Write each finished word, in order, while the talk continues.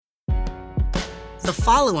The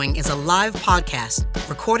following is a live podcast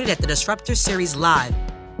recorded at the Disruptor Series Live.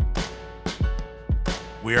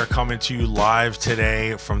 We are coming to you live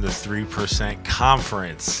today from the 3%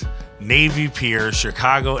 Conference, Navy Pier,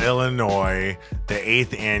 Chicago, Illinois, the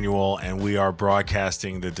 8th annual, and we are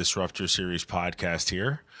broadcasting the Disruptor Series podcast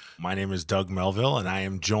here. My name is Doug Melville, and I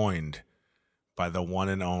am joined by the one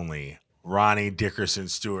and only Ronnie Dickerson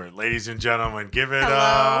Stewart. Ladies and gentlemen, give it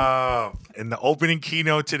up. In the opening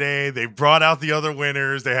keynote today, they brought out the other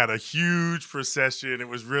winners. They had a huge procession. It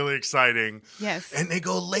was really exciting. Yes. And they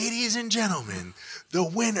go, ladies and gentlemen, the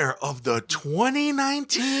winner of the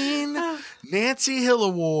 2019 Nancy Hill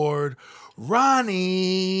Award,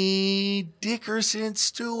 Ronnie Dickerson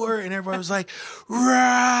Stewart. And everybody was like,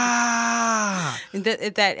 rah.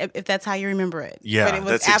 If that's how you remember it. Yeah, but it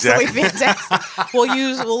was that's absolutely exactly. fantastic.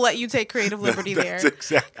 We'll let you take creative liberty there. That's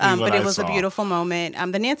exactly what but it I was saw. a beautiful moment.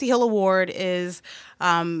 The Nancy Hill Award is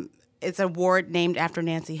it's an award named after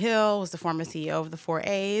Nancy Hill, was the former CEO of the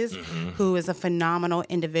 4As, who is a phenomenal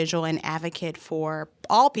individual and advocate for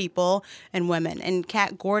all people and women. And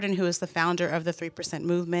Kat Gordon, who is the founder of the 3%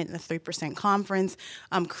 Movement and the 3% Conference,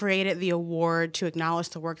 created the award to acknowledge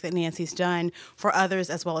the work that Nancy's done for others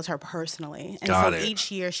as well as her personally. And Got so it. each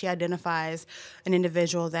year she identifies an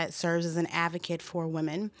individual that serves as an advocate for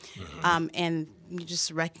women, and just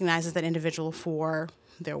recognizes that individual for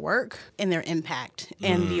their work and their impact.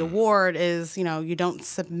 And the award is, you don't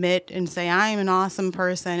submit and say, I'm an awesome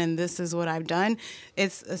person and this is what I've done.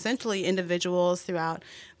 It's essentially individuals throughout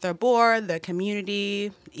their board, their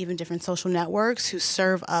community, even different social networks who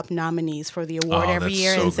serve up nominees for the award every that's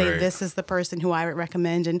year so and say, great. this is the person who I would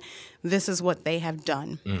recommend and this is what they have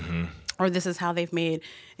done. Or this is how they've made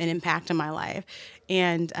an impact in my life.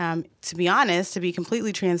 And to be honest, to be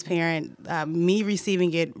completely transparent, me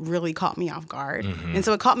receiving it really caught me off guard. And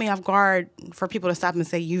so it caught me off guard for people to stop and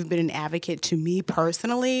say, you've been an advocate to me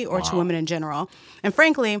personally or to women in general. And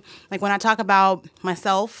frankly, like when I talk about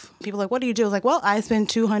myself, people are like, what do you do? I was like, well, I spend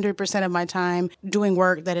 200% of my time doing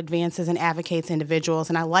work that advances and advocates individuals,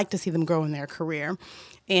 and I like to see them grow in their career.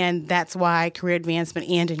 And that's why career advancement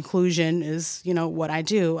and inclusion is, what I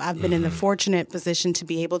do. I've been in the fortunate position to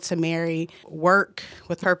be able to marry work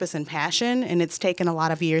with purpose and passion. And it's taken a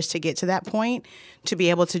lot of years to get to that point, to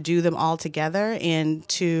be able to do them all together and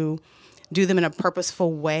to do them in a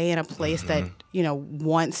purposeful way in a place that,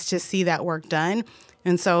 wants to see that work done.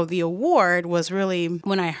 And so the award was really,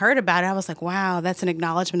 when I heard about it, I was like, wow, that's an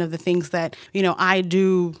acknowledgement of the things that, I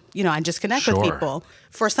do, I just connect with people.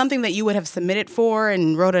 For something that you would have submitted for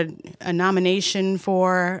and wrote a nomination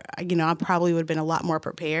for, I probably would have been a lot more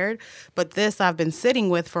prepared. But this I've been sitting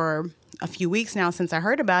with for a few weeks now since I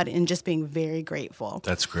heard about it and just being very grateful.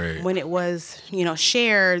 That's great. When it was,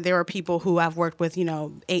 shared, there were people who I've worked with,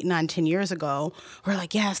 8, 9, 10 years ago who were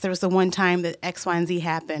like, yes, there was the one time that X, Y, and Z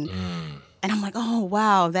happened. And I'm like, oh,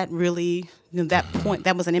 wow, that really, that point,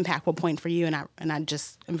 that was an impactful point for you. And I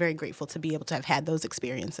just am very grateful to be able to have had those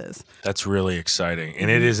experiences. That's really exciting. And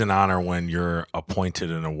it is an honor when you're appointed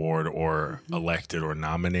an award or elected or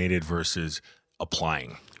nominated versus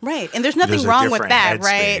applying. Right. And there's nothing wrong with that,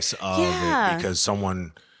 right? Headspace of it because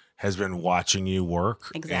someone has been watching you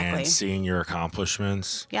work and seeing your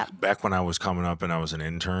accomplishments. Yep. Back when I was coming up and I was an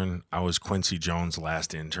intern, I was Quincy Jones'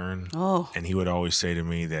 last intern. Oh. And he would always say to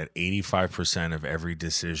me that 85% of every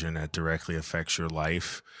decision that directly affects your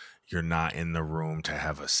life, you're not in the room to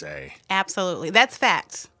have a say. Absolutely. That's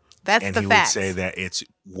facts. That's and the he facts. would say that it's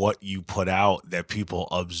what you put out that people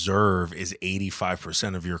observe is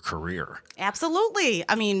 85% of your career. Absolutely.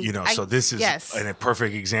 I mean, so this is yes. a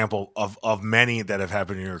perfect example of many that have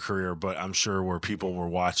happened in your career, but I'm sure where people were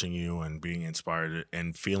watching you and being inspired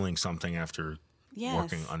and feeling something after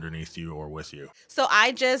working underneath you or with you. So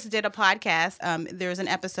I just did a podcast. There's an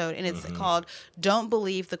episode, and it's called Don't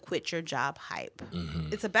Believe the Quit Your Job Hype.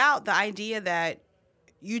 It's about the idea that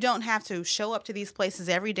you don't have to show up to these places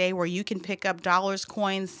every day where you can pick up dollars,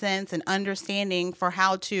 coins, cents, and understanding for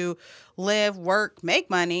how to live, work, make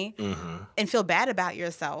money, and feel bad about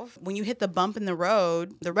yourself. When you hit the bump in the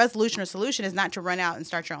road, the resolution or solution is not to run out and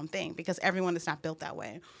start your own thing because everyone is not built that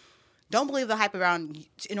way. Don't believe the hype around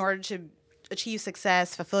in order to achieve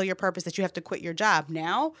success, fulfill your purpose, that you have to quit your job.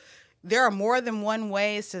 Now, there are more than one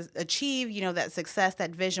ways to achieve, that success,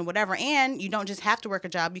 that vision, whatever. And you don't just have to work a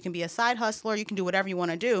job. You can be a side hustler. You can do whatever you want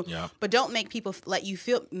to do. Yep. But don't make people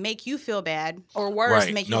make you feel bad, or worse,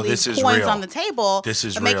 Right. make you No, leave this is coins real. on the table. This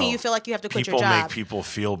is making real. you feel like you have to quit People your job. make people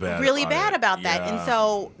feel bad. Really about bad it. about that. Yeah.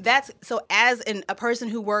 And so as a person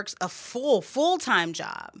who works a full-time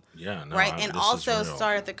job, right, and also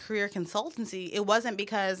started the career consultancy, it wasn't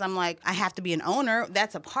because I'm like, I have to be an owner.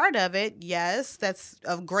 That's a part of it. Yes, that's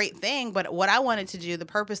a great thing. thing. But what I wanted to do, the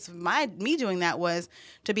purpose of me doing that was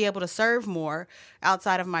to be able to serve more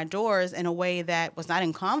outside of my doors in a way that was not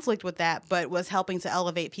in conflict with that, but was helping to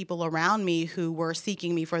elevate people around me who were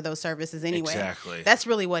seeking me for those services anyway. Exactly. That's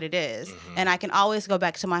really what it is. And I can always go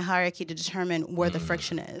back to my hierarchy to determine where the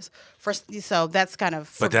friction is. So that's kind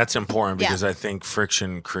of... But that's important because I think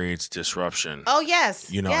friction creates disruption. Oh,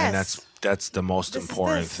 yes. And that's the most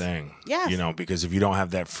important thing. Yes. Because if you don't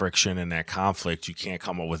have that friction and that conflict, you can't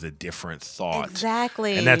come up with a different thought.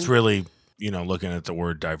 Exactly. And that's really, looking at the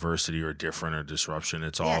word diversity or different or disruption,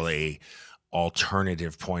 it's all a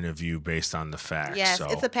alternative point of view based on the facts. Yes, so.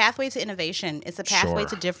 It's a pathway to innovation. It's a pathway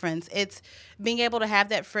to difference. It's being able to have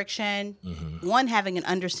that friction, one, having an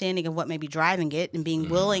understanding of what may be driving it and being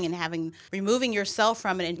willing and removing yourself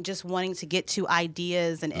from it and just wanting to get to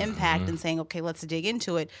ideas and impact and saying, okay, let's dig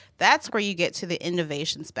into it. That's where you get to the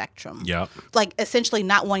innovation spectrum. Yep. Like essentially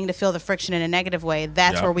not wanting to feel the friction in a negative way.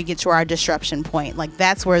 That's where we get to our disruption point. Like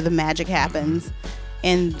that's where the magic happens.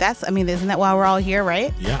 And isn't that why we're all here,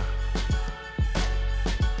 right? Yeah.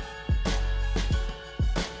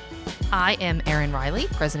 I am Erin Riley,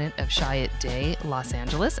 president of Chiat Day Los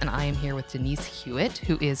Angeles, and I am here with Denise Hewitt,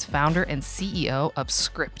 who is founder and CEO of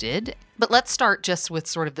Scripted. But let's start just with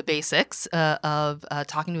sort of the basics of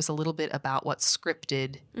talking to us a little bit about what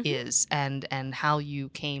Scripted is and how you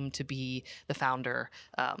came to be the founder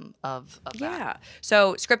of that. Yeah.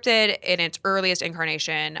 So Scripted, in its earliest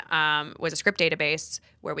incarnation, was a script database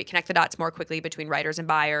where we connect the dots more quickly between writers and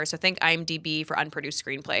buyers. So think IMDb for unproduced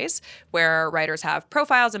screenplays, where writers have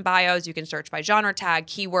profiles and bios. You can search by genre tag,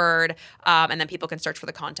 keyword, and then people can search for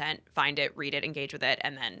the content, find it, read it, engage with it,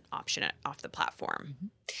 and then option it off the platform.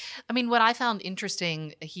 I mean, what I found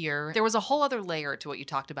interesting here, there was a whole other layer to what you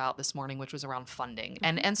talked about this morning, which was around funding.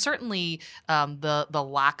 And certainly the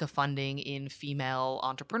lack of funding in female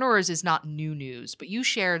entrepreneurs is not new news, but you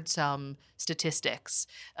shared some statistics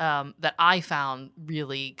that I found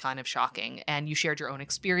really kind of shocking. And you shared your own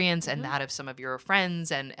experience and that of some of your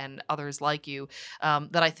friends and others like you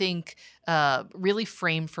that I think really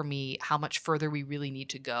framed for me how much further we really need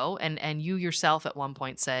to go. And you yourself at one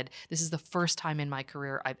point said, this is the first time in my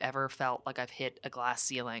career I've ever felt like I've hit a glass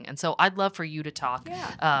ceiling. And so I'd love for you to talk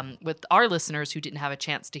with our listeners who didn't have a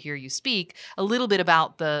chance to hear you speak a little bit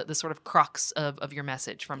about the sort of crux of your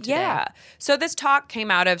message from today. Yeah. So this talk came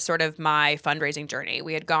out of sort of my fundraising journey.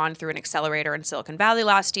 We had gone through an accelerator in Silicon Valley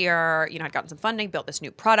last year, I'd gotten some funding, built this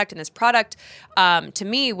new product, and this product to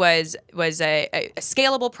me was a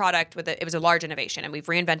scalable product it was a large innovation, and we've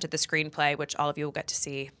reinvented the screenplay, which all of you will get to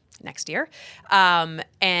see next year.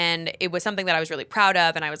 And it was something that I was really proud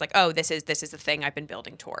of. And I was like, oh, this is the thing I've been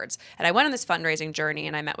building towards. And I went on this fundraising journey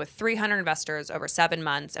and I met with 300 investors over 7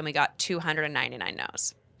 months and we got 299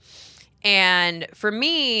 no's. And for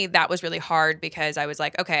me, that was really hard because I was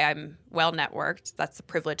like, okay, I'm well networked. That's the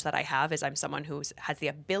privilege that I have, is I'm someone who has the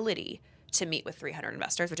ability to meet with 300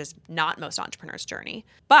 investors, which is not most entrepreneurs' journey.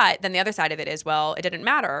 But then the other side of it is, well, it didn't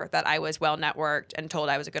matter that I was well networked and told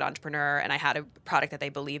I was a good entrepreneur and I had a product that they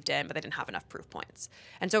believed in, but they didn't have enough proof points.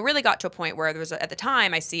 And so it really got to a point where there was, at the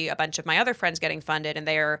time, I see a bunch of my other friends getting funded and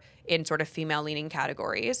they're in sort of female-leaning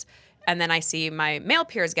categories. And then I see my male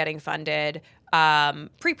peers getting funded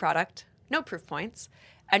pre-product, no proof points.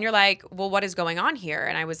 And you're like, well, what is going on here?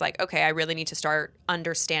 And I was like, okay, I really need to start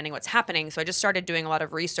understanding what's happening. So I just started doing a lot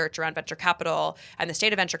of research around venture capital and the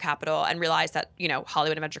state of venture capital and realized that,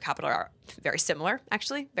 Hollywood and venture capital are very similar,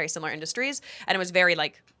 actually, very similar industries. And it was very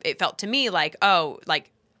it felt to me like,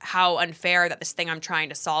 how unfair that this thing I'm trying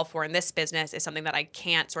to solve for in this business is something that I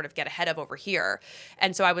can't sort of get ahead of over here.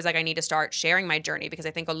 And so I was like, I need to start sharing my journey because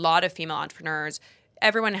I think a lot of female entrepreneurs,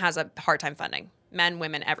 everyone has a hard time funding. Men,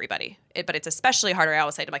 women, everybody. But it's especially harder. I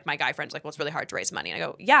always say to my guy friends, well, it's really hard to raise money. And I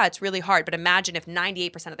go, yeah, it's really hard. But imagine if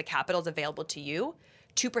 98% of the capital is available to you,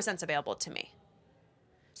 2% is available to me.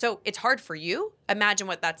 So it's hard for you. Imagine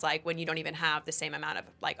what that's like when you don't even have the same amount of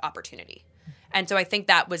opportunity. And so I think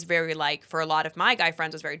that was very for a lot of my guy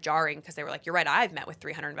friends was very jarring because they were like, you're right, I've met with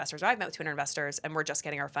 300 investors or I've met with 200 investors and we're just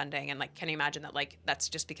getting our funding. And can you imagine that that's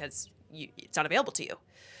just because it's not available to you.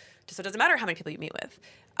 So it doesn't matter how many people you meet with.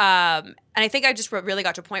 And I think I just really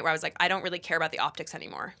got to a point where I was like, I don't really care about the optics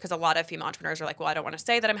anymore because a lot of female entrepreneurs are like, well, I don't want to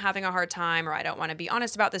say that I'm having a hard time or I don't want to be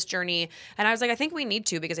honest about this journey. And I was like, I think we need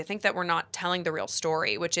to because I think that we're not telling the real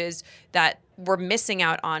story, which is that we're missing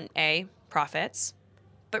out on profits,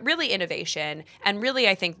 but really innovation. And really,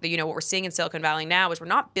 I think that, you know, what we're seeing in Silicon Valley now is we're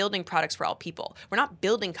not building products for all people. We're not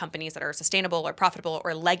building companies that are sustainable or profitable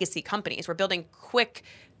or legacy companies. We're building quick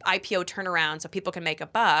IPO turnaround so people can make a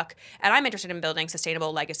buck. And I'm interested in building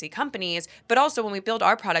sustainable legacy companies. But also when we build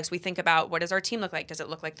our products, we think about, what does our team look like? Does it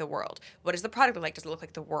look like the world? What does the product look like? Does it look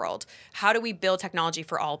like the world? How do we build technology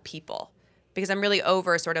for all people? Because I'm really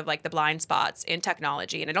over sort of like the blind spots in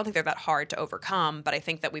technology. And I don't think they're that hard to overcome. But I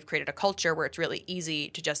think that we've created a culture where it's really easy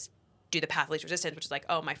to just do the path of least resistance, which is like,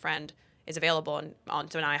 oh, my friend is available. And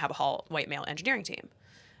so now I have a whole white male engineering team.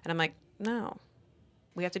 And I'm like, no.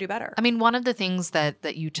 We have to do better. I mean, one of the things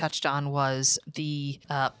that you touched on was the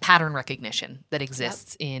pattern recognition that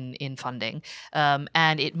exists in funding.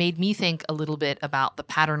 And it made me think a little bit about the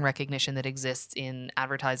pattern recognition that exists in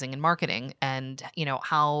advertising and marketing, and, you know,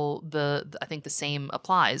 how I think the same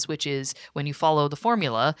applies, which is when you follow the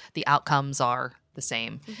formula, the outcomes are the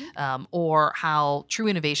same. Or how true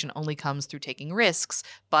innovation only comes through taking risks,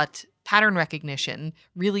 but pattern recognition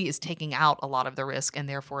really is taking out a lot of the risk and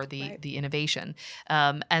therefore the innovation.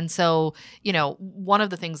 And so, you know, one of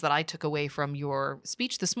the things that I took away from your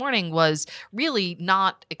speech this morning was really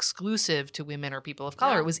not exclusive to women or people of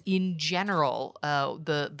color. It was in general,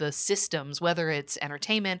 the systems, whether it's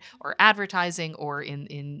entertainment or advertising, or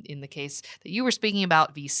in the case that you were speaking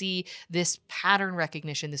about, VC, this pattern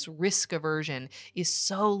recognition, this risk aversion is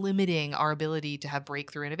so limiting our ability to have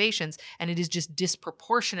breakthrough innovations, and it is just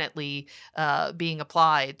disproportionately being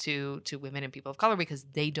applied to women and people of color because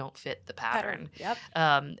they don't fit the pattern. Yep.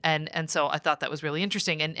 And so I thought that was really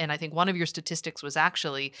interesting. And I think one of your statistics was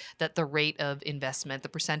actually that the rate of investment, the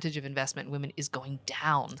percentage of investment in women is going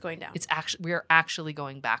down. It's going down. It's actually, we're actually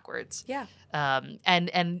going backwards. Yeah.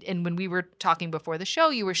 And when we were talking before the show,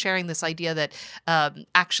 you were sharing this idea that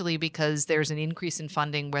actually, because there's an increase in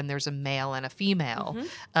funding when there's a male and a female,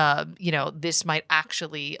 you know, this might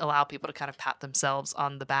actually allow people to kind of pat themselves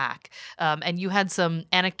on the back. And you had some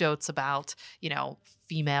anecdotes about, you know,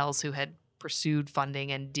 females who had pursued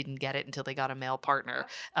funding and didn't get it until they got a male partner.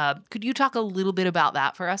 Could you talk a little bit about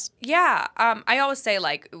that for us? Yeah. I always say,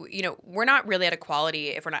 like, you know, we're not really at equality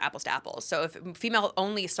if we're not apples to apples. So if female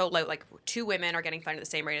only, so like 2 women are getting funded at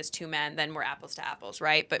the same rate as 2 men, then we're apples to apples,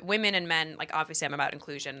 right? But women and men, like, obviously I'm about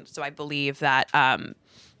inclusion. So I believe that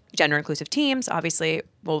gender inclusive teams obviously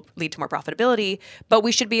will lead to more profitability, but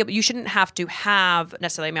you shouldn't have to have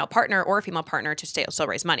necessarily a male partner or a female partner to still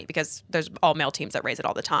raise money, because there's all male teams that raise it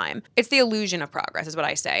all the time. It's the illusion of progress is what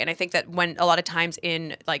I say. And I think that when a lot of times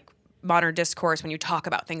in like modern discourse, when you talk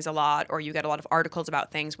about things a lot or you get a lot of articles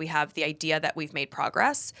about things, we have the idea that we've made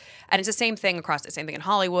progress. And it's the same thing in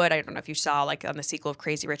Hollywood. I don't know if you saw, like, on the sequel of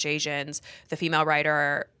Crazy Rich Asians, the female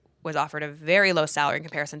writer was offered a very low salary in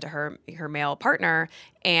comparison to her male partner,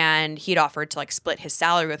 and he'd offered to, like, split his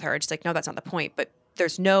salary with her. And she's like, no, that's not the point. But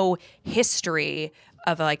there's no history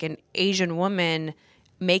of, like, an Asian woman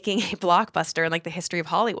making a blockbuster in, like, the history of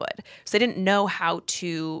Hollywood. So they didn't know how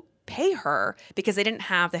to pay her because they didn't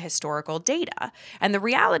have the historical data. And the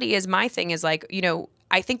reality is, my thing is, like, you know,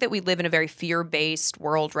 I think that we live in a very fear-based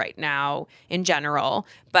world right now in general.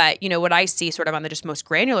 But, you know, what I see sort of on the just most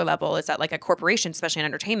granular level is that, like, a corporation, especially in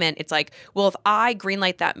entertainment, it's like, well, if I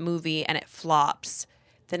greenlight that movie and it flops,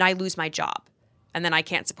 then I lose my job. And then I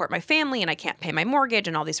can't support my family and I can't pay my mortgage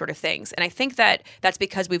and all these sort of things. And I think that that's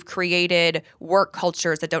because we've created work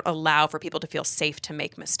cultures that don't allow for people to feel safe to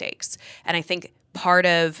make mistakes. And I think part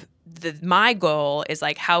of my goal is,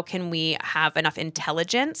 like, how can we have enough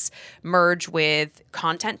intelligence merge with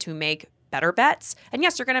content to make better bets? And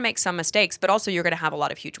yes, you're going to make some mistakes, but also you're going to have a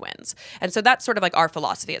lot of huge wins. And so that's sort of like our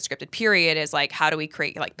philosophy at Scripted Period, is like, how do we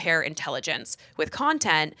create, like, pair intelligence with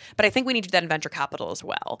content? But I think we need to do that in venture capital as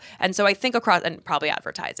well. And so I think across, and probably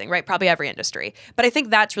advertising, right? Probably every industry. But I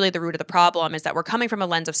think that's really the root of the problem, is that we're coming from a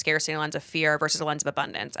lens of scarcity, a lens of fear versus a lens of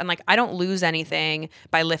abundance. And, like, I don't lose anything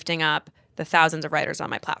by lifting up the thousands of writers on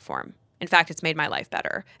my platform. In fact, it's made my life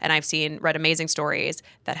better. And I've read amazing stories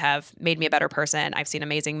that have made me a better person. I've seen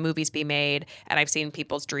amazing movies be made, and I've seen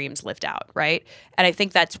people's dreams lived out, right? And I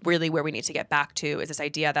think that's really where we need to get back to, is this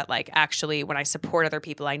idea that, like, actually when I support other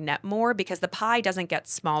people, I net more, because the pie doesn't get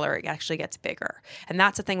smaller, it actually gets bigger. And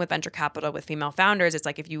that's the thing with venture capital, with female founders. It's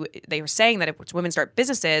like, they were saying that if women start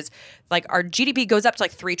businesses, like, our GDP goes up to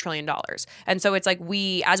like $3 trillion. And so it's like,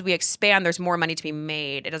 as we expand, there's more money to be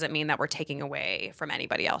made. It doesn't mean that we're taking away from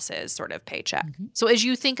anybody else's sort of paycheck. So as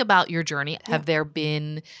you think about your journey, have there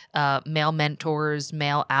been male mentors,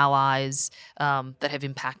 male allies that have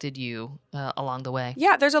impacted you along the way?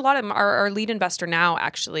 Yeah, there's a lot of them. Our lead investor now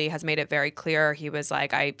actually has made it very clear. He was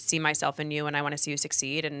like, I see myself in you and I want to see you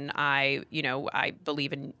succeed. And I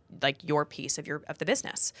believe in like your piece of the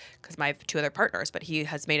business, because I have 2 other partners, but he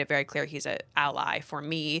has made it very clear he's an ally for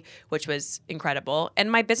me, which was incredible.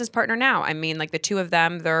 And my business partner now, I mean, like the 2 of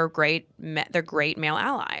them, they're great male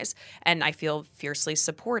allies, and I feel fiercely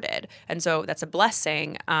supported. And so that's a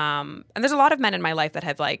blessing. And there's a lot of men in my life that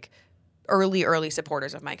have like early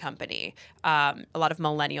supporters of my company. A lot of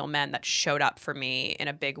millennial men that showed up for me in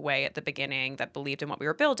a big way at the beginning, that believed in what we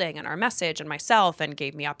were building and our message and myself and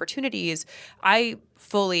gave me opportunities. I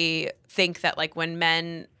fully think that like when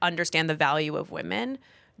men understand the value of women,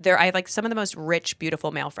 I have like some of the most rich,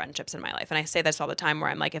 beautiful male friendships in my life. And I say this all the time where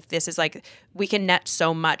I'm like, if this is like, we can net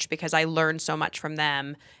so much because I learned so much from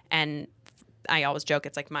them. And I always joke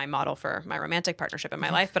it's like my model for my romantic partnership in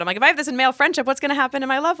my life. But I'm like, if I have this in male friendship, what's going to happen in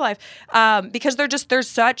my love life? Because they're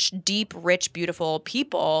such deep, rich, beautiful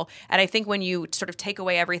people. And I think when you sort of take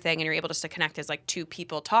away everything and you're able just to connect as like 2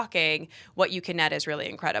 people talking, what you can net is really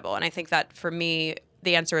incredible. And I think that for me,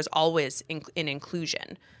 the answer is always in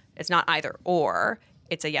inclusion. It's not either or.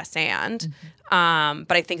 It's a yes and.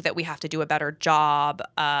 But I think that we have to do a better job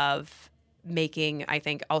of making, I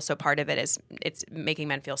think also part of it is it's making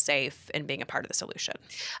men feel safe and being a part of the solution.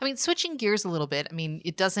 I mean, switching gears a little bit, I mean,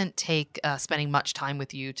 it doesn't take spending much time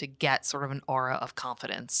with you to get sort of an aura of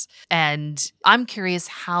confidence. And I'm curious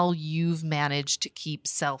how you've managed to keep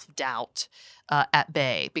self-doubt at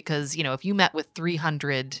bay, because, if you met with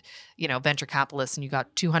 300, venture capitalists and you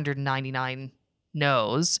got 299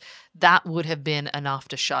 no's, that would have been enough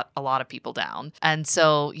to shut a lot of people down. And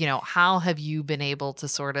so, how have you been able to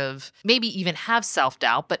sort of maybe even have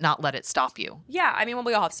self-doubt, but not let it stop you? Yeah, I mean, well,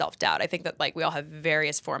 we all have self-doubt. I think that like we all have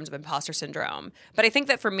various forms of imposter syndrome. But I think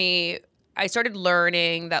that for me, I started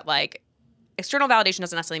learning that like external validation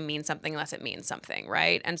doesn't necessarily mean something unless it means something,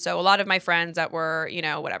 right? And so a lot of my friends that were,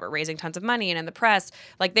 raising tons of money and in the press,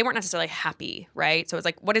 like they weren't necessarily happy, right? So it's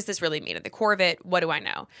like, what does this really mean? At the core of it, what do I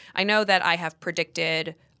know? I know that I have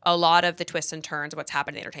predicted a lot of the twists and turns of what's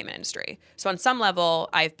happened in the entertainment industry. So on some level,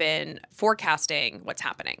 I've been forecasting what's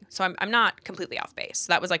happening. So I'm not completely off base.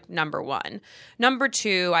 So that was like number 1. Number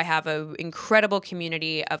 2, I have an incredible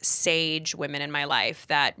community of sage women in my life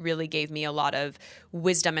that really gave me a lot of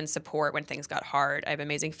wisdom and support when things got hard. I have an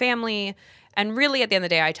amazing family. And really at the end of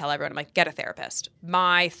the day, I tell everyone, I'm like, get a therapist.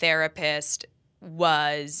 My therapist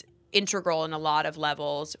was integral in a lot of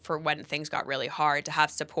levels for when things got really hard, to have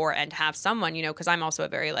support and to have someone, because I'm also a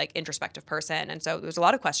very like introspective person. And so there's a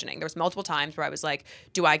lot of questioning. There was multiple times where I was like,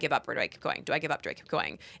 do I give up or do I keep going? Do I give up? Do I keep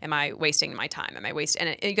going? Am I wasting my time? Am I wasting?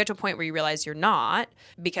 And you get to a point where you realize you're not,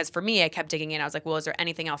 because for me, I kept digging in. I was like, well, is there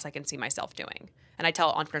anything else I can see myself doing? And I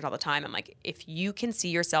tell entrepreneurs all the time, I'm like, if you can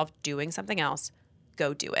see yourself doing something else,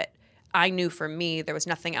 go do it. I knew for me, there was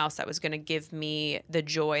nothing else that was going to give me the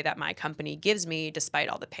joy that my company gives me despite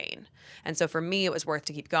all the pain. And so for me, it was worth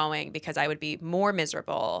to keep going, because I would be more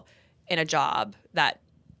miserable in a job that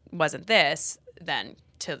wasn't this than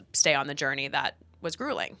to stay on the journey that was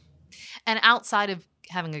grueling. And outside of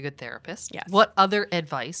having a good therapist, yes, what other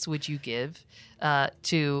advice would you give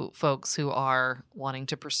to folks who are wanting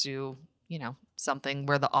to pursue, something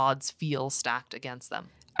where the odds feel stacked against them?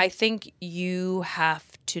 I think you have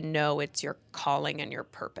to know it's your calling and your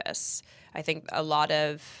purpose. I think a lot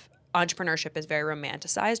of entrepreneurship is very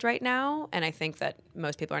romanticized right now, and I think that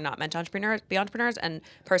most people are not meant to be entrepreneurs. And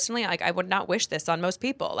personally, like, I would not wish this on most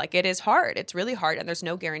people. Like, it is hard. It's really hard, and there's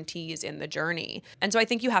no guarantees in the journey. And so I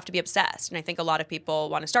think you have to be obsessed. And I think a lot of people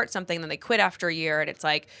want to start something, then they quit after a year, and it's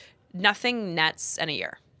like nothing nets in a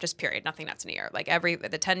year. Just period. Nothing nets in a year. Like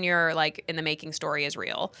the 10-year like in the making story is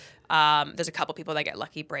real. There's a couple people that get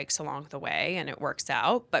lucky breaks along the way and it works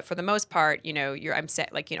out. But for the most part,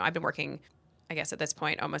 I've been working, I guess at this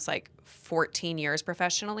point, almost like 14 years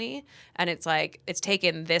professionally. And it's like, it's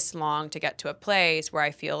taken this long to get to a place where I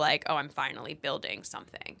feel like, oh, I'm finally building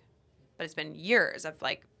something. But it's been years of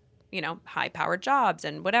like, high-powered jobs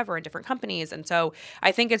and whatever in different companies. And so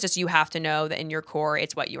I think it's just you have to know that in your core,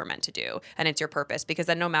 it's what you were meant to do and it's your purpose, because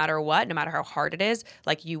then no matter what, no matter how hard it is,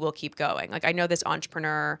 like you will keep going. Like I know this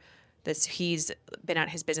entrepreneur, he's been at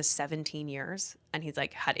his business 17 years and he's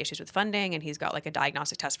like had issues with funding and he's got like a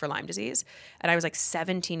diagnostic test for Lyme disease. And I was like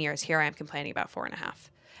 17 years, here I am complaining about 4.5.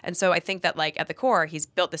 And so I think that like at the core, he's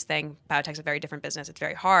built this thing. Biotech's a very different business. It's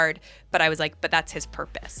very hard. But I was like, but that's his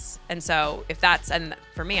purpose. And so and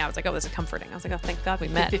for me, I was like, oh, this is comforting. I was like, oh, thank God we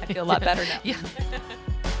met. I feel a lot better now. Yeah.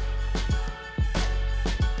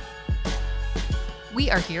 We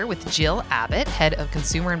are here with Jill Abbott, Head of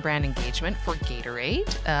Consumer and Brand Engagement for Gatorade,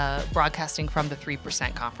 broadcasting from the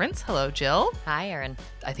 3% Conference. Hello, Jill. Hi, Erin.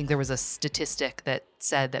 I think there was a statistic that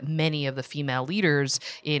said that many of the female leaders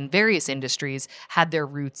in various industries had their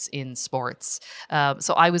roots in sports.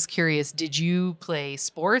 So I was curious, did you play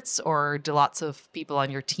sports, or do lots of people on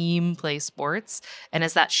your team play sports? And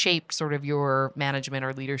has that shaped sort of your management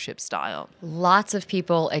or leadership style? Lots of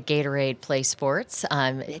people at Gatorade play sports,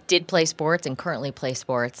 did play sports and currently play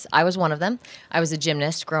sports. I was one of them. I was a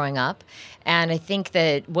gymnast growing up. And I think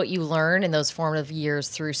that what you learn in those formative years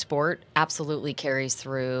through sport absolutely carries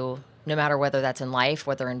through, no matter whether that's in life,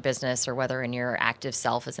 whether in business, or whether in your active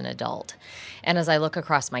self as an adult. And as I look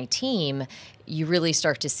across my team, you really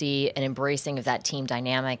start to see an embracing of that team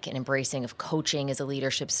dynamic, an embracing of coaching as a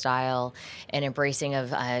leadership style, an embracing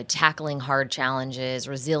of tackling hard challenges,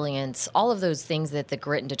 resilience, all of those things that the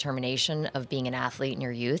grit and determination of being an athlete in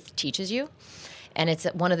your youth teaches you. And it's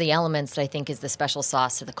one of the elements that I think is the special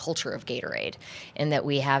sauce to the culture of Gatorade, in that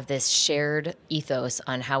we have this shared ethos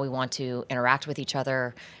on how we want to interact with each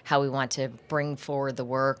other, how we want to bring forward the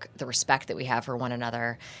work, the respect that we have for one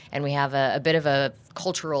another. And we have a bit of a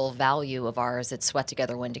cultural value of ours that's sweat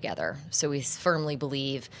together, win together. So we firmly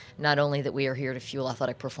believe not only that we are here to fuel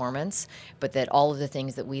athletic performance, but that all of the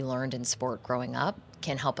things that we learned in sport growing up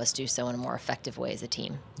can help us do so in a more effective way as a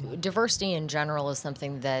team. Diversity in general is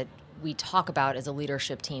something that we talk about as a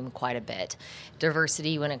leadership team quite a bit.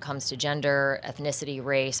 Diversity when it comes to gender, ethnicity,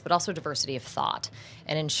 race, but also diversity of thought,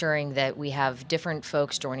 and ensuring that we have different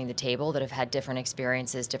folks joining the table that have had different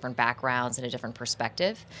experiences, different backgrounds, and a different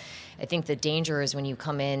perspective. I think the danger is when you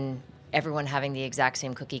come in everyone having the exact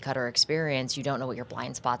same cookie cutter experience, you don't know what your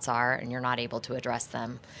blind spots are and you're not able to address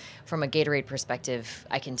them. From a Gatorade perspective,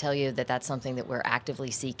 I can tell you that that's something that we're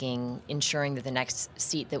actively seeking, ensuring that the next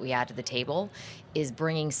seat that we add to the table is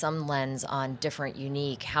bringing some lens on different,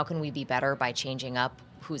 unique, how can we be better by changing up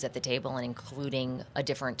who's at the table and including a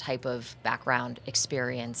different type of background,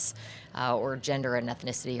 experience, or gender and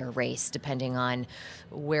ethnicity or race, depending on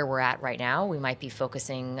where we're at right now. We might be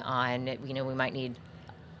focusing on, we might need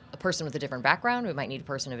a person with a different background, we might need a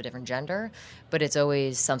person of a different gender, but it's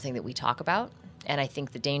always something that we talk about. And I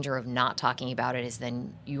think the danger of not talking about it is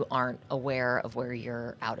then you aren't aware of where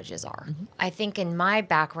your outages are. Mm-hmm. I think in my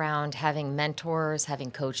background, having mentors, having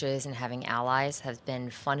coaches, and having allies has been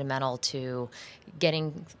fundamental to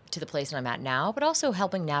getting to the place that I'm at now, but also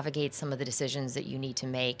helping navigate some of the decisions that you need to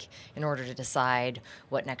make in order to decide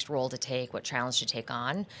what next role to take, what challenge to take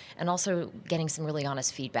on, and also getting some really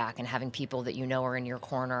honest feedback and having people that you know are in your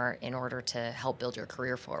corner in order to help build your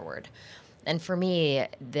career forward. And for me,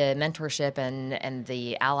 the mentorship and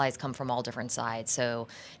the allies come from all different sides. So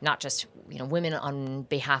not just women on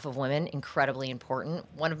behalf of women, incredibly important.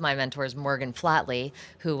 One of my mentors, Morgan Flatley,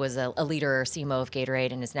 who was a leader CMO of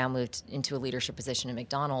Gatorade and has now moved into a leadership position at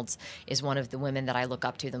McDonald's, is one of the women that I look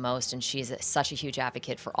up to the most, and she's such a huge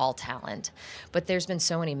advocate for all talent. But there's been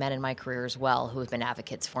so many men in my career as well who have been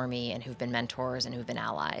advocates for me and who've been mentors and who've been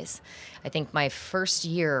allies. I think my first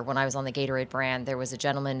year when I was on the Gatorade brand, there was a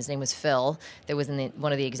gentleman, his name was Phil, that was in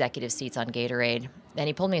one of the executive seats on Gatorade. And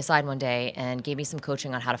he pulled me aside one day and gave me some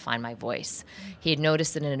coaching on how to find my voice. He had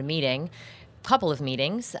noticed it in a meeting, a couple of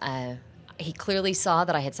meetings. He clearly saw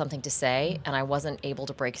that I had something to say, and I wasn't able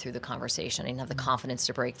to break through the conversation. I didn't have the confidence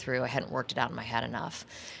to break through. I hadn't worked it out in my head enough.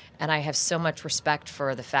 And I have so much respect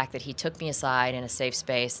for the fact that he took me aside in a safe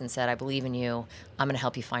space and said, I believe in you. I'm going to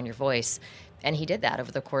help you find your voice. And he did that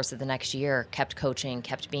over the course of the next year, kept coaching,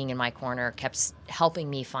 kept being in my corner, kept helping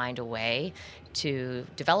me find a way to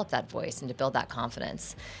develop that voice and to build that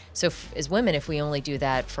confidence. So as women, if we only do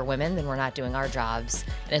that for women, then we're not doing our jobs.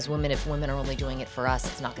 And as women, if women are only doing it for us,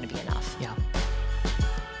 it's not going to be enough. Yeah.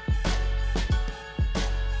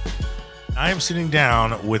 I am sitting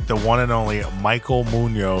down with the one and only Michael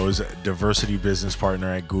Munoz, diversity business partner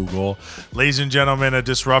at Google. Ladies and gentlemen, a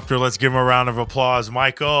disruptor. Let's give him a round of applause.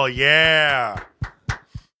 Michael, yeah.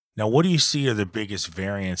 Now, what do you see are the biggest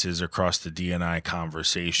variances across the D&I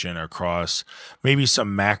conversation, across maybe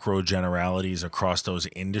some macro generalities across those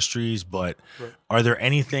industries? But are there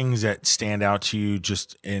any things that stand out to you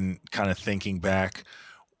just in kind of thinking back?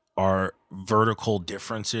 Are vertical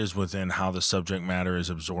differences within how the subject matter is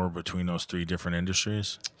absorbed between those three different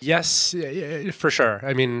industries? Yes, for sure.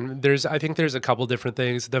 I mean, I think there's a couple different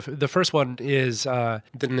things. The first one is the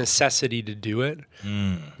necessity to do it.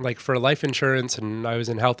 Like for life insurance, and I was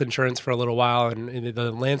in health insurance for a little while, and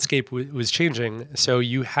the landscape was changing. So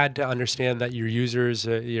you had to understand that your users,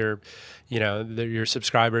 your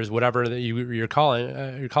subscribers, whatever that you're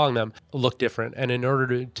calling them, look different. And in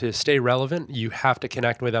order to stay relevant, you have to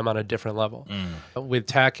connect with them on a different level. With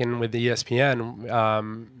tech and with the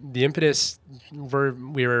ESPN, the impetus,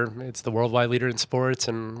 it's the worldwide leader in sports,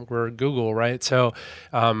 and we're Google, right? So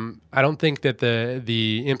I don't think that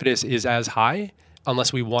the impetus is as high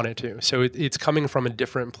unless we want it to. So it's coming from a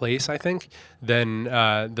different place, I think, than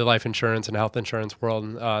the life insurance and health insurance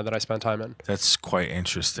world that I spent time in. That's quite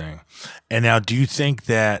interesting. And now, do you think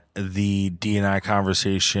that the D&I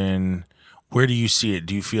conversation, where do you see it?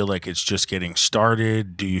 Do you feel like it's just getting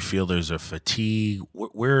started? Do you feel there's a fatigue?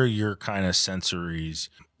 Where are your kind of sensories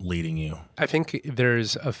leading you? I think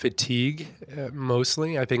there's a fatigue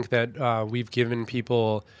mostly. I think that we've given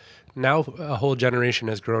people, now a whole generation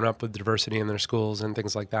has grown up with diversity in their schools and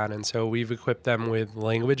things like that. And so we've equipped them with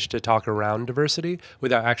language to talk around diversity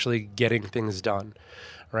without actually getting things done,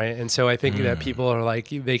 right? And so I think that people are like,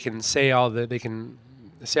 they can say all the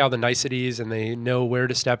niceties, and they know where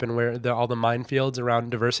to step and where all the minefields around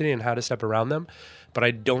diversity and how to step around them. But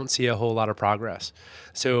I don't see a whole lot of progress.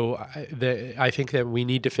 So I think that we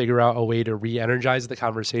need to figure out a way to re-energize the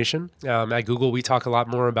conversation. At Google, we talk a lot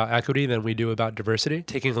more about equity than we do about diversity,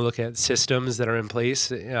 taking a look at systems that are in place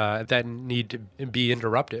that need to be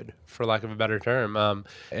interrupted, for lack of a better term,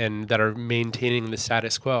 and that are maintaining the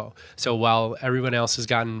status quo. So while everyone else has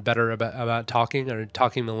gotten better about talking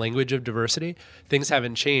the language of diversity, things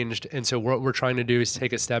haven't changed. And so what we're trying to do is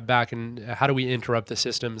take a step back, and how do we interrupt the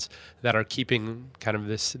systems that are keeping kind of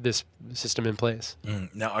this system in place?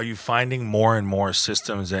 Now, are you finding more and more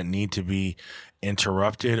systems that need to be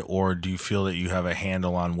interrupted, or do you feel that you have a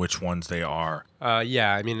handle on which ones they are?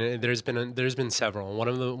 Yeah, I mean, there's been several. One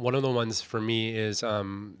of the ones for me is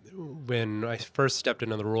when I first stepped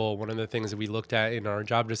into the role. One of the things that we looked at in our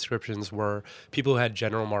job descriptions were people who had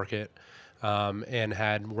general market and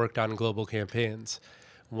had worked on global campaigns.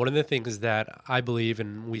 One of the things that I believe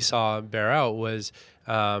and we saw bear out was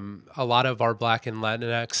a lot of our Black and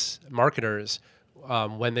Latinx marketers,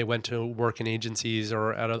 when they went to work in agencies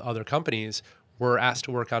or at other companies, were asked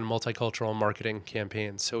to work on multicultural marketing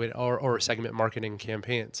campaigns, or segment marketing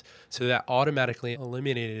campaigns. So that automatically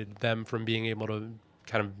eliminated them from being able to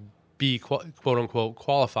kind of be quote unquote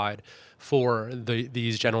qualified for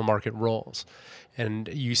these general market roles. And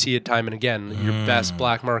you see it time and again. Your best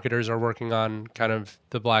Black marketers are working on kind of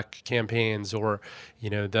the Black campaigns, or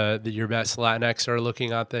your best Latinx are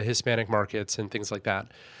looking at the Hispanic markets and things like that.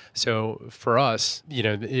 So for us,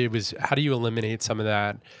 it was, how do you eliminate some of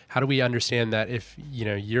that? How do we understand that if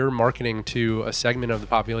you're marketing to a segment of the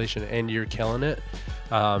population and you're killing it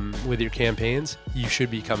with your campaigns, you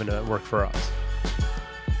should be coming to work for us.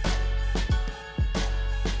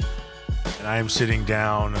 And I am sitting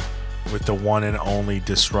down with the one and only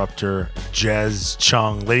disruptor, Jez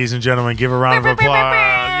Chung. Ladies and gentlemen, give a round of applause.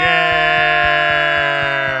 Yeah!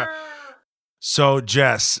 So,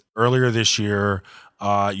 Jess, earlier this year,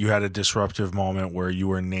 you had a disruptive moment where you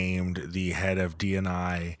were named the head of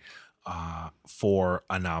D&I for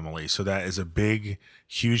Anomaly. So that is a big,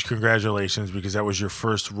 huge congratulations, because that was your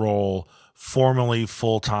first role formally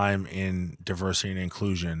full-time in diversity and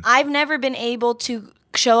inclusion. I've never been able to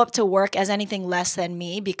show up to work as anything less than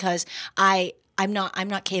me, because I'm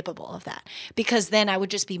not capable of that, because then I would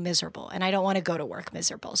just be miserable, and I don't want to go to work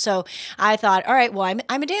miserable. So I thought, all right, well,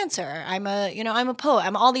 I'm a dancer, I'm a poet,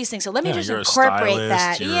 I'm all these things. So let me just incorporate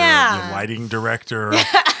that. You're a lighting director.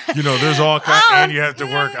 There's all kinds, and you have to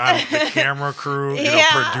work on the camera crew,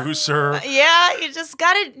 producer. Yeah, you just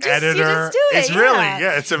gotta editor. You just do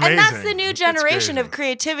it. It's it's amazing. And that's the new generation of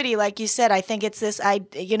creativity, like you said. I think it's this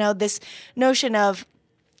notion of,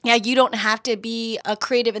 you don't have to be a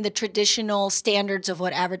creative in the traditional standards of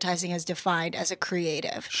what advertising has defined as a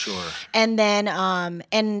creative. Sure. And then,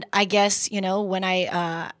 and I guess, when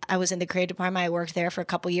I was in the creative department, I worked there for a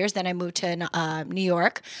couple years. Then I moved to New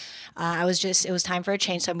York. It was time for a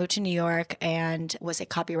change. So I moved to New York and was a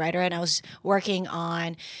copywriter. And I was working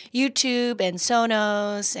on YouTube and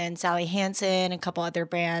Sonos and Sally Hansen and a couple other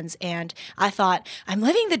brands. And I thought, I'm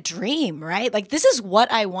living the dream, right? Like, this is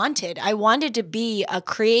what I wanted. I wanted to be a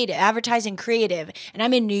advertising creative. And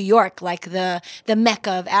I'm in New York, like the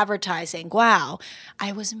mecca of advertising. Wow.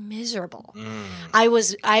 I was miserable. I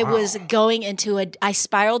was going into I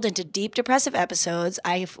spiraled into deep depressive episodes.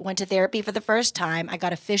 I went to therapy for the first time. I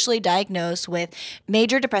got officially diagnosed with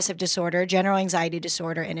major depressive disorder, general anxiety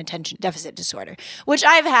disorder, and attention deficit disorder, which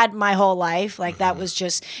I've had my whole life. Like, that was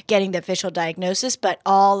just getting the official diagnosis. But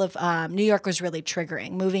all of New York was really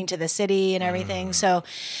triggering, moving to the city and everything. So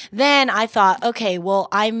then I thought, okay, well,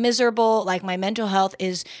 I'm miserable. Like my mental health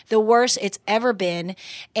is the worst it's ever been.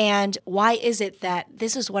 And why is it that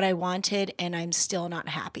this is what I wanted and I'm still not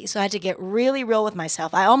happy? So I had to get really real with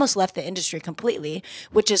myself. I almost left the industry completely,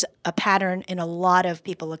 which is a pattern in a lot of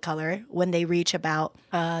people of color when they reach about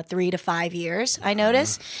 3 to 5 years, I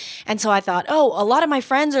notice. And so I thought, oh, a lot of my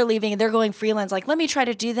friends are leaving and they're going freelance. Like, let me try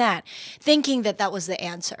to do that, thinking that that was the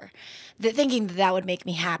answer. Thinking that that would make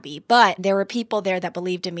me happy. But there were people there that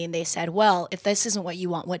believed in me and they said, well, if this isn't what you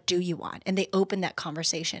want, what do you want? And they opened that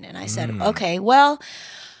conversation. And I said, okay, well,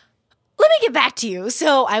 let me get back to you.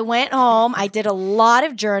 So I went home. I did a lot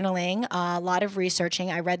of journaling, a lot of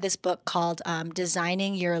researching. I read this book called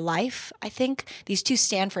Designing Your Life. I think these 2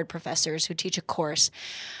 Stanford professors who teach a course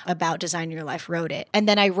about designing your life wrote it. And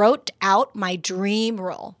then I wrote out my dream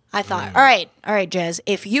role. I thought, all right, Jez,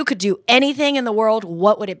 if you could do anything in the world,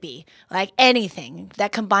 what would it be? Like anything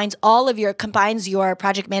that combines your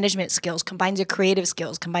project management skills, combines your creative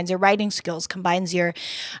skills, combines your writing skills, combines your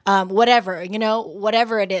whatever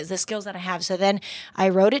it is, the skills that I have. So then I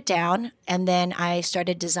wrote it down and then I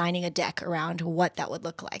started designing a deck around what that would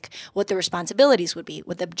look like, what the responsibilities would be,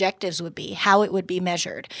 what the objectives would be, how it would be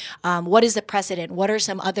measured, what is the precedent, what are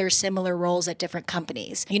some other similar roles at different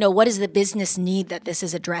companies, what is the business need that this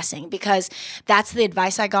is addressing. Because that's the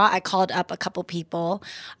advice I got. I called up a couple people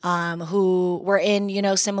who were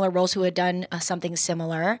in, similar roles, who had done something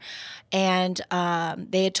similar. And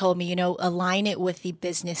they had told me, align it with the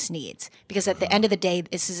business needs. Because at the end of the day,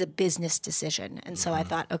 this is a business decision. And so I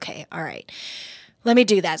thought, okay, all right. Let me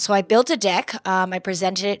do that. So I built a deck. I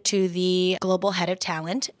presented it to the global head of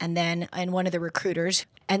talent and one of the recruiters.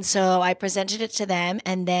 And so I presented it to them,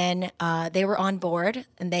 and then they were on board,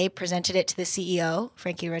 and they presented it to the CEO,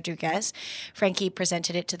 Frankie Rodriguez. Frankie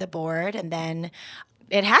presented it to the board, and then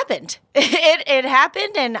it happened. It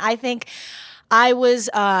happened, and I think I was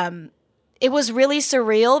it was really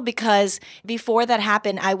surreal because before that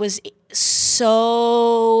happened, I was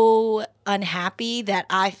so unhappy that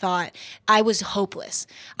I thought I was hopeless.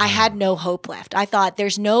 I had no hope left. I thought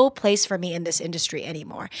there's no place for me in this industry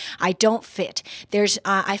anymore. I don't fit.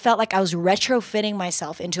 I felt like I was retrofitting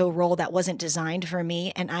myself into a role that wasn't designed for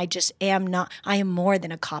me, and I just am not. I am more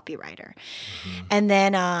than a copywriter. And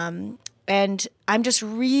then, and I'm just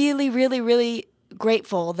really, really, really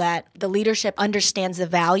grateful that the leadership understands the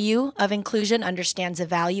value of inclusion, understands the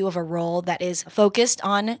value of a role that is focused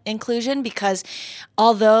on inclusion, because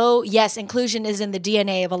although, yes, inclusion is in the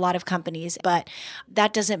DNA of a lot of companies, but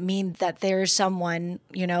that doesn't mean that there's someone,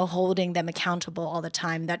 holding them accountable all the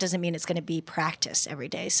time. That doesn't mean it's going to be practiced every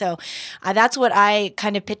day. So that's what I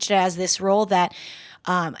kind of pitched it as, this role that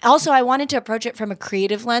also, I wanted to approach it from a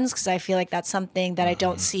creative lens because I feel like that's something that I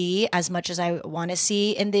don't see as much as I want to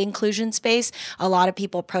see in the inclusion space. A lot of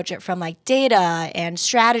people approach it from like data and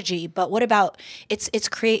strategy, but what about it's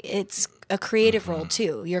a creative role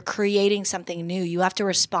too. You're creating something new. You have to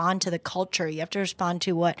respond to the culture. You have to respond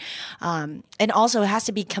to what, and also it has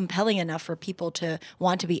to be compelling enough for people to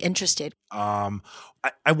want to be interested. I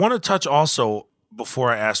want to touch also,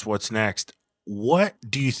 before I ask what's next, what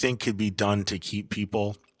do you think could be done to keep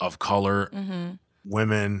people of color,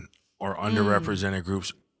 women, or underrepresented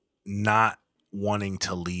groups not wanting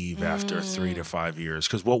to leave after 3 to 5 years?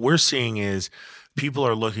 Because what we're seeing is people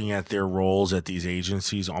are looking at their roles at these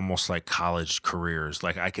agencies almost like college careers.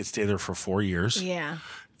 Like, I could stay there for 4 years. Yeah.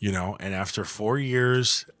 And after 4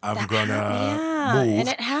 years, I'm going to move. And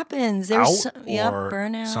it happens. There's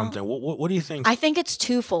burnout. Something. What do you think? I think it's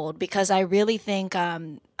twofold, because I really think,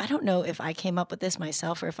 I don't know if I came up with this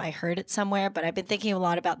myself or if I heard it somewhere, but I've been thinking a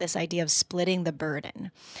lot about this idea of splitting the burden.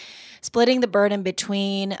 Splitting the burden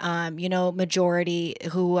between, majority,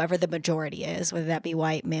 whoever the majority is, whether that be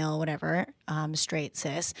white, male, whatever, straight,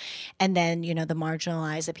 cis, and then, the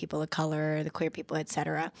marginalized, the people of color, the queer people, et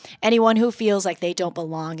cetera. Anyone who feels like they don't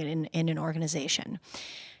belong in an organization.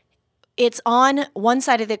 It's on one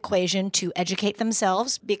side of the equation to educate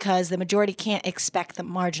themselves, because the majority can't expect the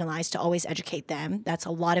marginalized to always educate them. That's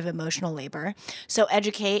a lot of emotional labor. So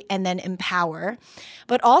educate and then empower.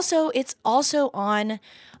 But also, it's also on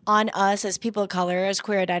us as people of color, as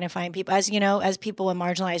queer identifying people, as people in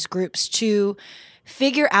marginalized groups, to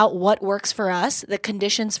figure out what works for us, the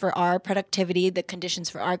conditions for our productivity, the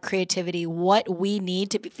conditions for our creativity, what we need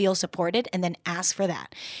to feel supported, and then ask for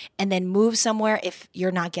that. And then move somewhere if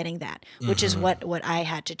you're not getting that, which is what I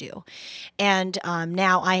had to do. And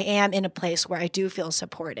now I am in a place where I do feel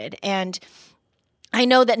supported. And I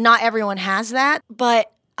know that not everyone has that,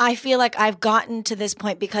 but I feel like I've gotten to this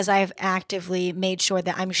point because I've actively made sure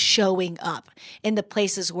that I'm showing up in the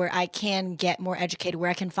places where I can get more educated, where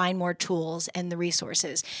I can find more tools and the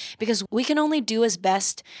resources. Because we can only do as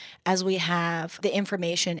best as we have the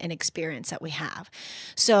information and experience that we have.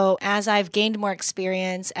 So as I've gained more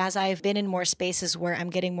experience, as I've been in more spaces where I'm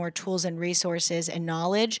getting more tools and resources and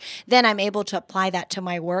knowledge, then I'm able to apply that to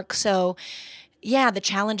my work. So yeah, the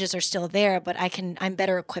challenges are still there, but I'm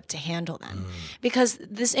better equipped to handle them because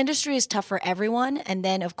this industry is tough for everyone. And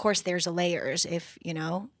then of course there's layers if,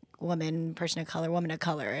 woman, person of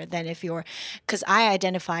color, then if because I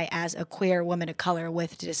identify as a queer woman of color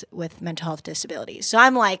with mental health disabilities. So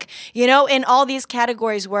I'm like, in all these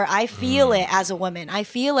categories where I feel it as a woman, I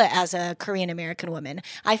feel it as a Korean American woman,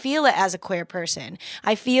 I feel it as a queer person,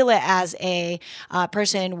 I feel it as a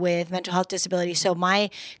person with mental health disabilities. So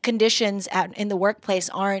my conditions in the workplace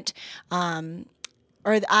aren't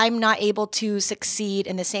or I'm not able to succeed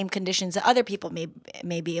in the same conditions that other people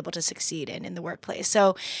may be able to succeed in the workplace.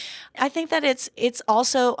 So I think that it's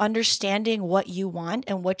also understanding what you want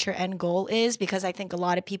and what your end goal is, because I think a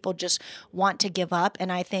lot of people just want to give up.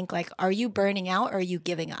 And I think, like, are you burning out or are you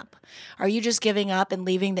giving up? Are you just giving up and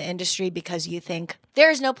leaving the industry because you think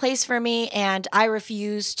there's no place for me and I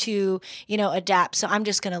refuse to, adapt, so I'm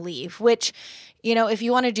just going to leave, which if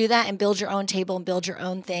you want to do that and build your own table and build your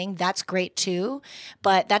own thing, that's great too.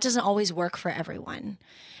 But that doesn't always work for everyone.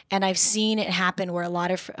 And I've seen it happen where a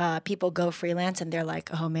lot of people go freelance and they're like,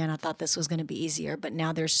 oh man, I thought this was going to be easier, but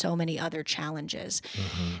now there's so many other challenges.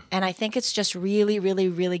 And I think it's just really, really,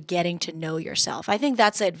 really getting to know yourself. I think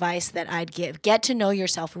that's the advice that I'd give. Get to know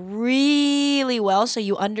yourself really well so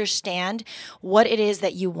you understand what it is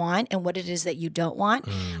that you want and what it is that you don't want,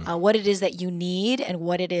 what it is that you need and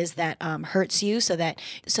what it is that hurts you, so that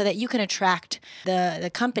you can attract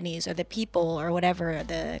the companies or the people or whatever,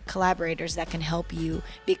 the collaborators that can help you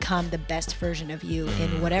become the best version of you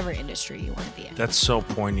in whatever industry you want to be in. That's so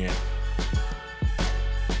poignant.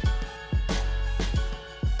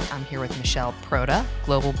 I'm here with Michelle Proda,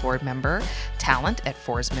 Global Board Member, Talent at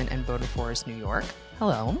Forsman & Bodenfors, New York.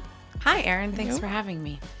 Hello. Hi, Erin. Thanks for having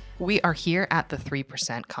me. We are here at the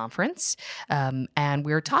 3% conference, and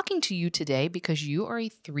we're talking to you today because you are a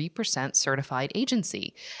 3% certified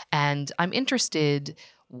agency. And I'm interested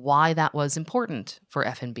why that was important for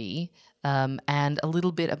F&B, and a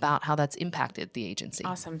little bit about how that's impacted the agency.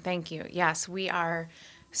 Awesome. Thank you. Yes, we are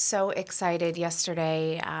so excited.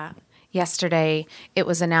 Yesterday, it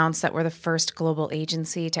was announced that we're the first global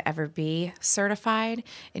agency to ever be certified.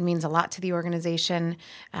 It means a lot to the organization,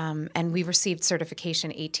 and we received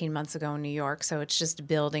certification 18 months ago in New York, so it's just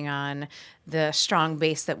building on the strong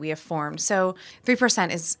base that we have formed. So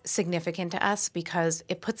 3% is significant to us because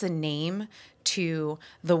it puts a name to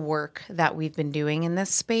the work that we've been doing in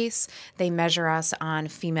this space. They measure us on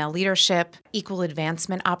female leadership, equal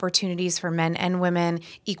advancement opportunities for men and women,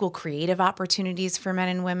 equal creative opportunities for men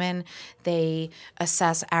and women. They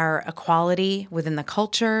assess our equality within the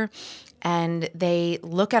culture, and they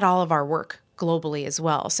look at all of our work globally as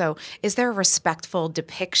well. So is there a respectful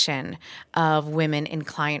depiction of women in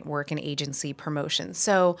client work and agency promotion?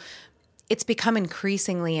 So it's become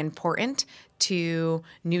increasingly important to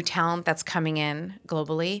new talent that's coming in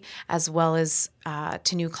globally, as well as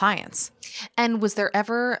to new clients. And was there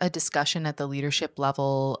ever a discussion at the leadership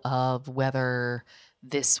level of whether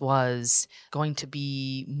this was going to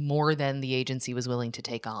be more than the agency was willing to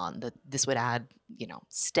take on, that this would add,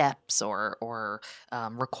 steps or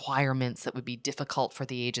requirements that would be difficult for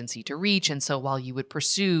the agency to reach? And so while you would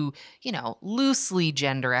pursue, loosely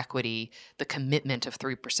gender equity, the commitment of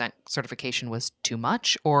 3% certification was too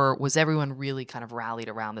much? Or was everyone really kind of rallied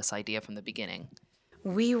around this idea from the beginning?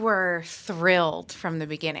 We were thrilled from the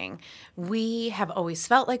beginning. We have always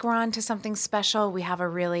felt like we're on to something special. We have a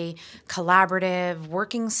really collaborative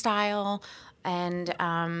working style,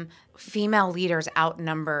 and female leaders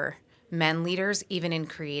outnumber men leaders, even in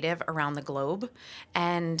creative, around the globe.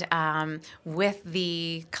 And with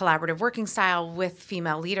the collaborative working style, with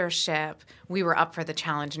female leadership, we were up for the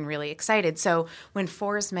challenge and really excited. So when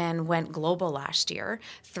Forsman went global last year,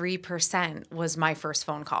 3% was my first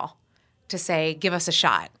phone call to say, give us a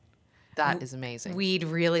shot. That is amazing. We'd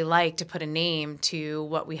really like to put a name to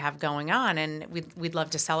what we have going on, and we'd love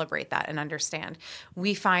to celebrate that and understand.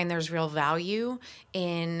 We find there's real value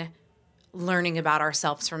in learning about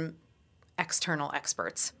ourselves from external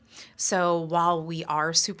experts. So while we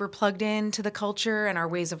are super plugged into the culture and our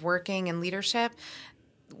ways of working and leadership,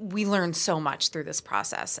 we learned so much through this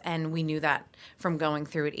process, and we knew that from going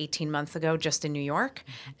through it 18 months ago just in New York,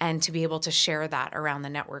 and to be able to share that around the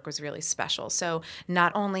network was really special. So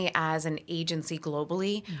not only as an agency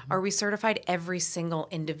globally are we certified, every single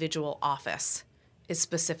individual office is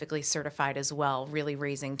specifically certified as well, really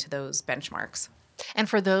raising to those benchmarks. And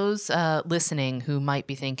for those listening who might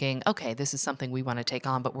be thinking, okay, this is something we want to take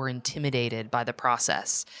on, but we're intimidated by the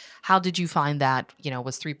process. How did you find that?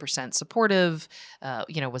 Was 3% supportive?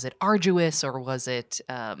 Was it arduous, or was it,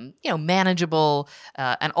 manageable?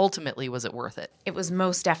 And ultimately, was it worth it? It was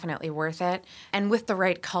most definitely worth it. And with the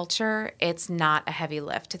right culture, it's not a heavy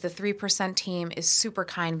lift. The 3% team is super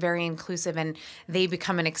kind, very inclusive, and they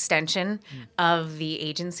become an extension of the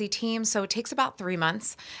agency team. So it takes about 3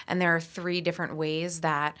 months, and there are 3 different ways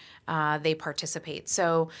that they participate.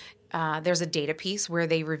 So there's a data piece where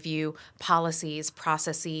they review policies,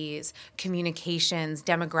 processes, communications,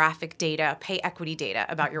 demographic data, pay equity data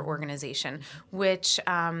about your organization, which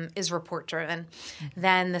is report driven.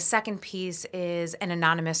 Then the second piece is an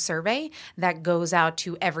anonymous survey that goes out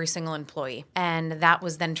to every single employee. And that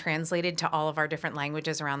was then translated to all of our different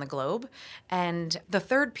languages around the globe. And the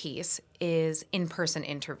third piece is in-person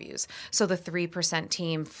interviews. So the 3%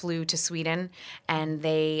 team flew to Sweden, and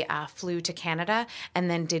they flew to Canada, and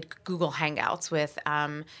then did Google Hangouts with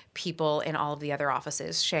people in all of the other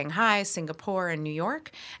offices, Shanghai, Singapore, and New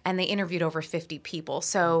York, and they interviewed over 50 people.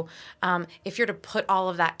 So if you're to put all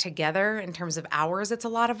of that together in terms of hours, it's a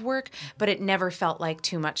lot of work, but it never felt like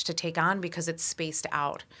too much to take on because it's spaced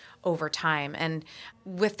out over time. And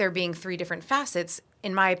with there being 3 different facets,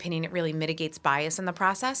 in my opinion, it really mitigates bias in the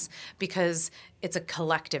process because it's a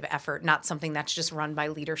collective effort, not something that's just run by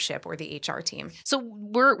leadership or the HR team. So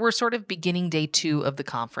we're sort of beginning day 2 of the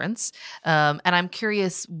conference, and I'm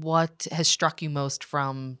curious what has struck you most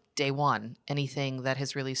from day 1. Anything that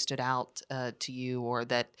has really stood out to you, or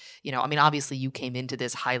that obviously you came into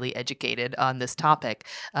this highly educated on this topic.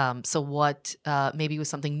 So what maybe was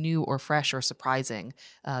something new or fresh or surprising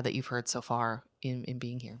that you've heard so far in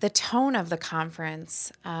being here? The tone of the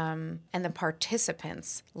conference and the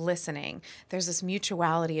participants listening, there's this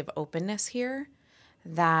mutuality of openness here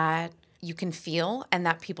that you can feel and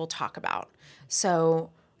that people talk about. So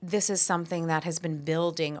this is something that has been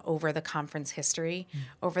building over the conference history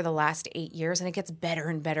over the last 8 years, and it gets better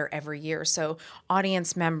and better every year. So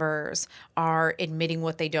audience members are admitting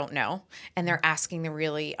what they don't know, and they're asking the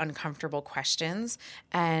really uncomfortable questions,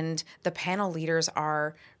 and the panel leaders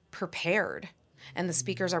are prepared. And the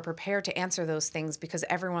speakers are prepared to answer those things because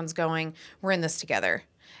everyone's going, we're in this together.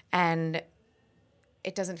 And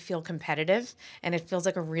it doesn't feel competitive. And it feels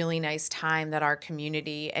like a really nice time that our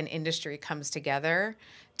community and industry comes together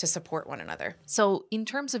to support one another. So in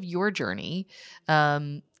terms of your journey,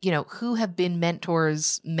 who have been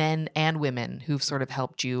mentors, men and women, who've sort of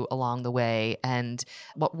helped you along the way? And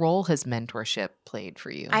what role has mentorship played for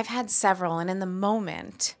you? I've had several. And in the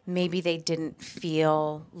moment, maybe they didn't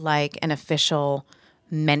feel like an official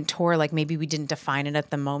mentor, like maybe we didn't define it at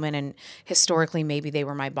the moment, and historically maybe they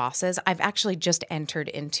were my bosses. I've actually just entered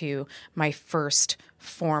into my first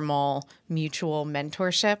formal mutual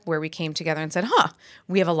mentorship where we came together and said,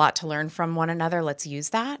 we have a lot to learn from one another. Let's use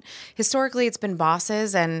that. Historically, it's been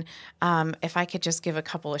bosses. And if I could just give a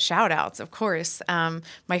couple of shout outs, of course,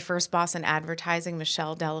 my first boss in advertising,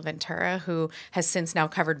 Michelle Della Ventura, who has since now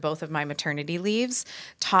covered both of my maternity leaves,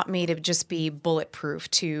 taught me to just be bulletproof,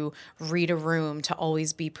 to read a room, to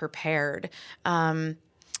always be prepared.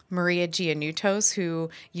 Maria Giannutos, who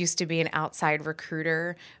used to be an outside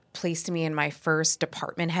recruiter, placed me in my first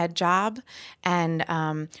department head job. And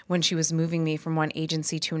when she was moving me from one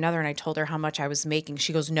agency to another, and I told her how much I was making,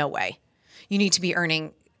 she goes, no way. You need to be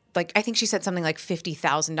earning, I think she said something like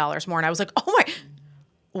 $50,000 more. And I was like, oh my,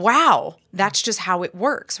 wow, that's just how it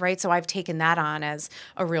works, right? So I've taken that on as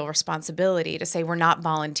a real responsibility to say we're not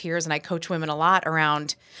volunteers. And I coach women a lot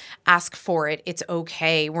around ask for it. It's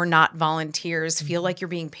okay. We're not volunteers. Feel like you're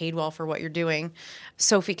being paid well for what you're doing.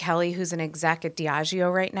 Sophie Kelly, who's an exec at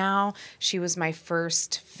Diageo right now, she was my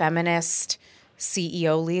first feminist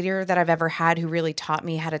CEO leader that I've ever had, who really taught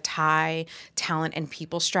me how to tie talent and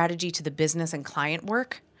people strategy to the business and client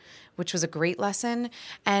work, which was a great lesson.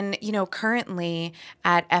 And, currently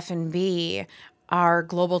at F&B, our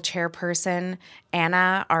global chairperson,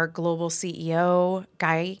 Anna, our global CEO,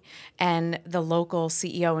 Guy, and the local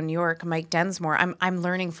CEO in New York, Mike Densmore, I'm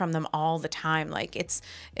learning from them all the time. It's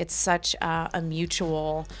such a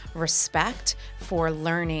mutual respect for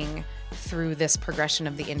learning through this progression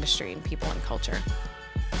of the industry and people and culture.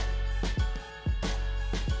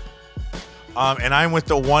 And I'm with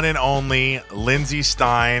the one and only Lindsay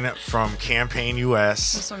Stein from Campaign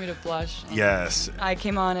US. Just want me to blush. Yes. I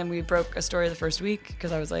came on and we broke a story the first week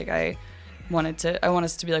because I was like, I want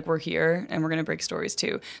us to be like, we're here and we're going to break stories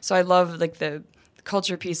too. So I love like the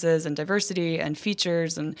culture pieces and diversity and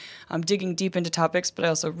features, and I'm digging deep into topics, but I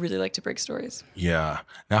also really like to break stories. Yeah.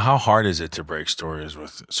 Now, how hard is it to break stories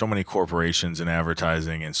with so many corporations and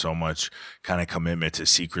advertising and so much kind of commitment to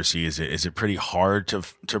secrecy? Is it pretty hard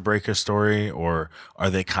to break a story, or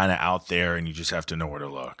are they kind of out there and you just have to know where to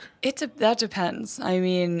look? That depends. I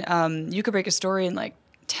mean, you could break a story in like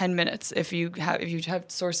 10 minutes if you have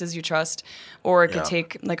sources you trust, or it could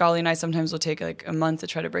take, like Ollie and I sometimes will take like a month to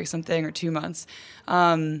try to break something, or 2 months.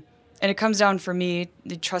 And it comes down for me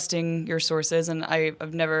trusting your sources, and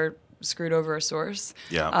I've never screwed over a source.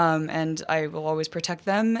 Yeah. And I will always protect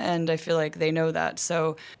them, and I feel like they know that.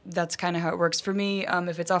 So that's kind of how it works for me.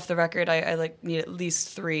 If it's off the record, I like need at least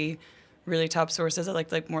 3 really top sources. I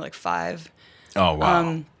like more like 5. Oh,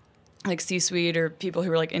 wow. Like C-suite or people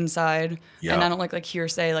who are like inside. Yeah. And I don't like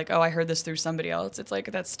hearsay, like, oh, I heard this through somebody else. It's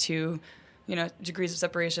like, that's too, degrees of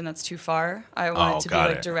separation, that's too far. I want it to be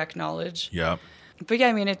like direct knowledge. Yep. But yeah,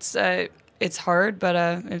 I mean, it's hard, but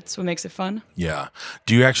it's what makes it fun. Yeah.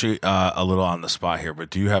 Do you actually, a little on the spot here, but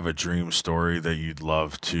do you have a dream story that you'd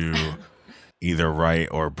love to either write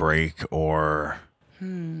or break, or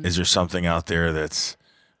is there something out there that's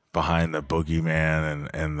behind the boogeyman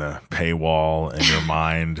and the paywall in your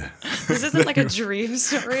mind? This isn't like a dream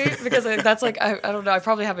story, because that's like, I don't know, I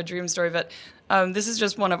probably have a dream story, but this is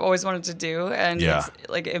just one I've always wanted to do, and it's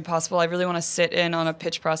like impossible. I really want to sit in on a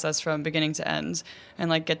pitch process from beginning to end and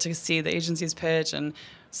like get to see the agency's pitch and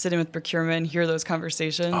sit in with procurement and hear those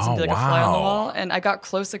conversations and be like a fly on the wall. And I got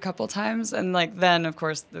close a couple times, and like then of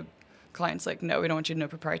course the client's like, no, we don't want you to know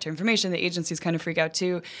proprietary information. The agencies kind of freak out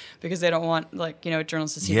too, because they don't want like,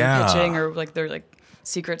 journalists to see them pitching or like their like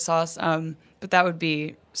secret sauce. But that would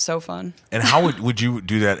be so fun. And how would you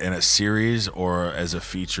do that in a series or as a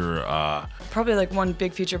feature? Probably like one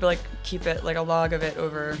big feature, but like keep it like a log of it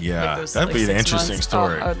over. Yeah, like those, that'd like, be an 6 interesting months.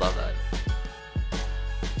 story. Oh, I would love that.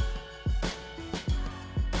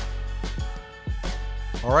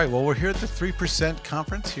 All right, well, we're here at the 3%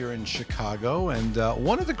 conference here in Chicago, and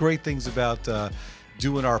one of the great things about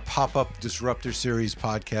doing our pop-up Disruptor Series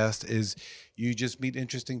podcast is you just meet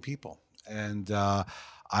interesting people. And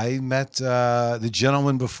I met the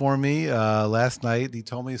gentleman before me last night. He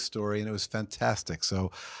told me a story, and it was fantastic.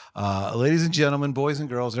 So, ladies and gentlemen, boys and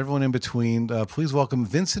girls, everyone in between, please welcome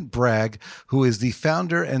Vincent Bragg, who is the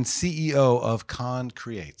founder and CEO of Con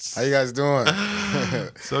Creates. How you guys doing?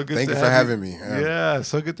 So good. Thank you for having me. Yeah,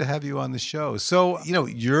 so good to have you on the show. So,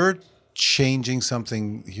 you're changing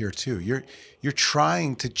something here too. You're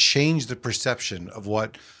trying to change the perception of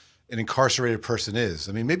what an incarcerated person is.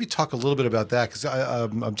 I mean, maybe talk a little bit about that, because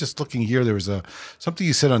I'm just looking here. There was something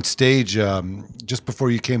you said on stage just before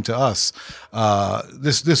you came to us.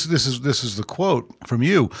 This is the quote from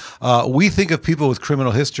you. We think of people with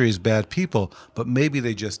criminal history as bad people, but maybe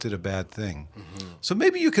they just did a bad thing. Mm-hmm. So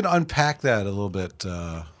maybe you can unpack that a little bit.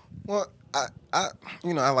 Well, I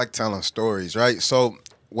like telling stories, right? So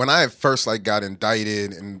when I first got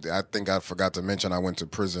indicted, and I think I forgot to mention I went to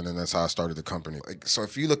prison, and that's how I started the company. So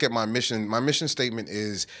if you look at my mission statement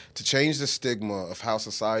is to change the stigma of how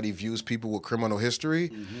society views people with criminal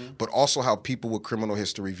history, but also how people with criminal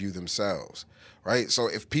history view themselves, right? So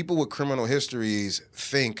if people with criminal histories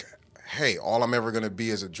think, hey, all I'm ever going to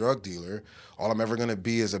be is a drug dealer, all I'm ever going to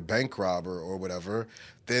be is a bank robber or whatever,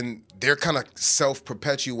 then they're kind of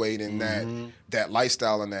self-perpetuating that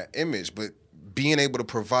lifestyle and that image. But being able to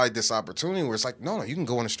provide this opportunity where it's like, no, you can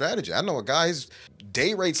go into strategy. I know a guy's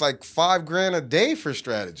day rate's like $5,000 a day for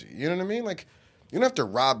strategy. You know what I mean? Like, you don't have to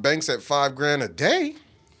rob banks at $5,000 a day.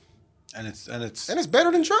 And it's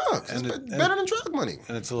better than drugs. It's better than drug money.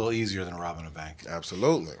 And it's a little easier than robbing a bank.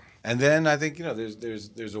 Absolutely. And then I think,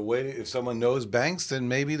 there's a way, if someone knows banks, then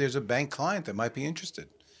maybe there's a bank client that might be interested.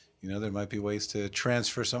 There might be ways to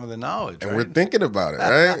transfer some of the knowledge. And right? we're thinking about it,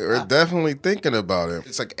 right? We're definitely thinking about it.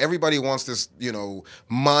 It's like everybody wants this,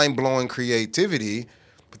 mind-blowing creativity,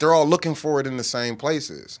 but they're all looking for it in the same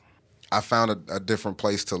places. I found a different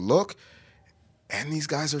place to look, and these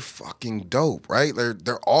guys are fucking dope, right?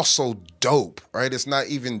 They're also dope, right? It's not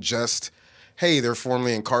even just, hey, they're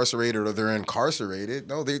formerly incarcerated or they're incarcerated.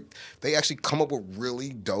 No, they actually come up with really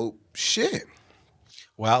dope shit.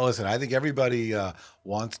 Well, listen, I think everybody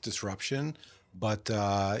wants disruption, but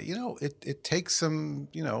it takes some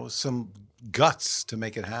guts to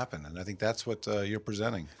make it happen. And I think that's what you're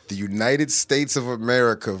presenting. The United States of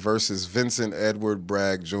America versus Vincent Edward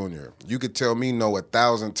Bragg Jr. You could tell me no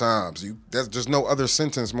 1,000 times. There's no other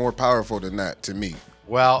sentence more powerful than that to me.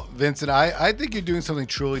 Well, Vincent, I think you're doing something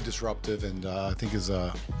truly disruptive, and I think as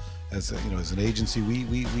an agency,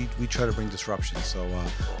 we try to bring disruption. So, all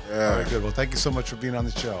right, good. Well, thank you so much for being on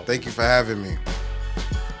the show. Thank you for having me.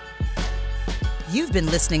 You've been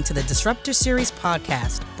listening to the Disruptor Series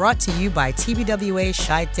podcast, brought to you by TBWA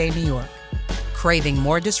Chi-Day New York. Craving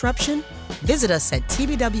more disruption? Visit us at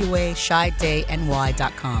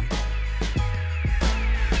tbwachidayny.com.